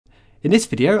In this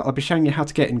video, I'll be showing you how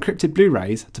to get encrypted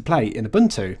Blu-rays to play in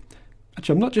Ubuntu.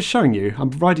 Actually, I'm not just showing you, I'm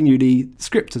providing you the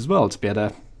script as well to be able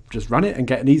to just run it and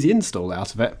get an easy install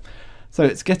out of it. So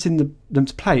it's getting them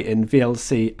to play in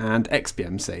VLC and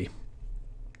XBMC.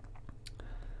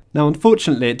 Now,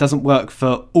 unfortunately, it doesn't work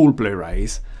for all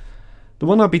Blu-rays. The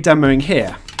one I'll be demoing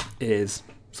here is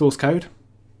source code.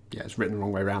 Yeah, it's written the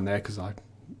wrong way around there because I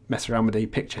mess around with the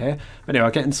picture here. Anyway,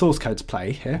 I'm getting source code to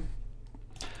play here.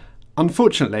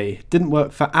 Unfortunately, it didn't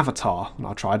work for Avatar when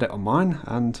I tried it on mine,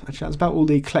 and actually that's about all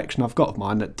the collection I've got of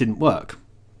mine that didn't work.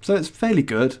 So it's fairly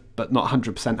good, but not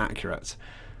 100% accurate.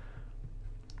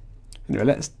 Anyway,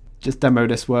 let's just demo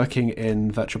this working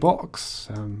in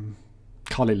VirtualBox.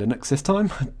 Kali Linux this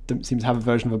time. I don't seem to have a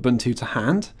version of Ubuntu to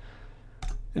hand.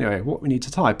 Anyway, what we need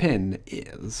to type in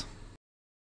is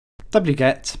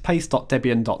wget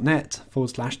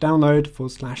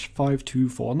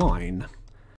paste.debian.net/download/5249.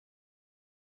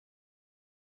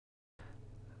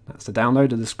 That's the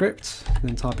download of the script.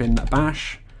 Then type in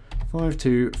bash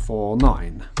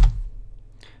 5249.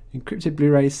 Encrypted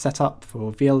Blu-rays set up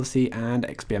for VLC and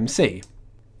XBMC.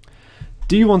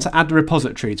 Do you want to add the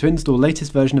repository to install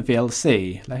latest version of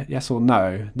VLC? Yes or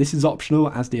no? This is optional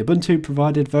as the Ubuntu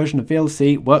provided version of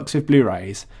VLC works with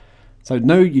Blu-rays. So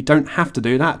no, you don't have to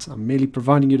do that. I'm merely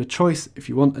providing you the choice if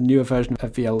you want a newer version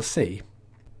of VLC.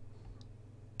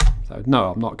 So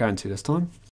no, I'm not going to this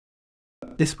time.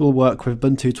 This will work with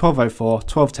Ubuntu 12.04,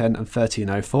 12.10 and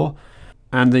 13.04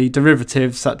 and the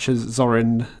derivatives such as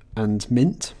Zorin and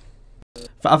Mint.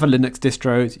 For other Linux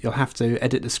distros, you'll have to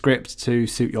edit the script to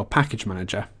suit your package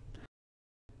manager.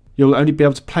 You'll only be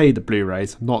able to play the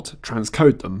Blu-rays, not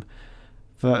transcode them.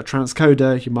 For a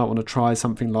transcoder, you might want to try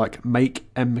something like make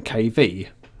mkv,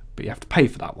 but you have to pay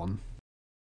for that one.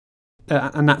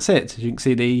 And that's it. As you can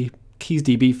see, the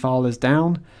keysdb file is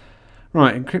down.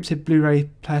 Right, encrypted Blu-ray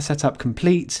player setup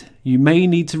complete. You may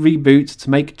need to reboot to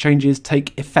make changes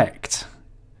take effect.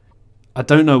 I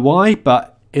don't know why,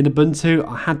 but in Ubuntu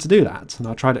I had to do that, and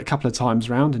I tried it a couple of times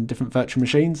around in different virtual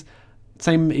machines.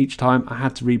 Same each time, I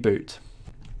had to reboot.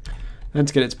 Then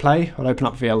to get it to play, I'll open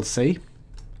up VLC.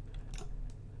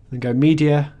 Then go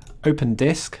Media, Open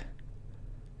Disk,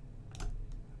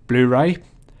 Blu-ray.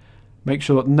 Make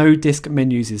sure that no disk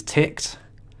menus is ticked.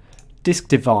 Disk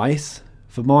device,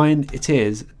 for mine it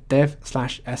is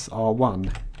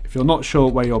dev/sr1. If you're not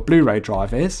sure where your Blu-ray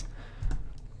drive is,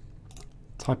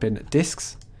 type in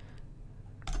disks,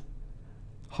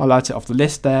 highlight it off the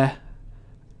list there,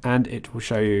 and it will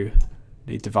show you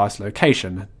the device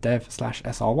location,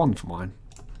 dev/sr1 for mine.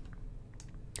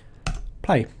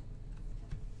 Play.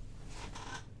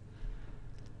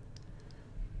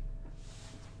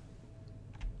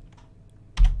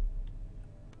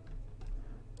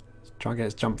 Try and get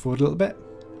it to jump forward a little bit.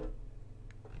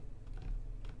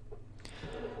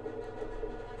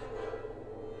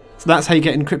 So that's how you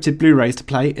get encrypted Blu-rays to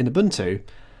play in Ubuntu.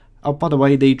 Oh, by the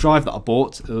way, the drive that I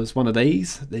bought was one of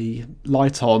these, the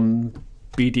Light-On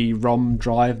BD-ROM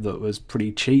drive that was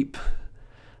pretty cheap.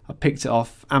 I picked it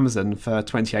off Amazon for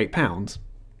 £28,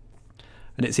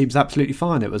 and it seems absolutely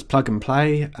fine. It was plug and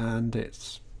play, and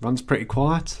it runs pretty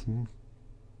quiet and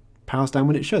powers down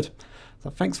when it should. So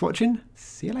thanks for watching.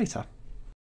 See you later.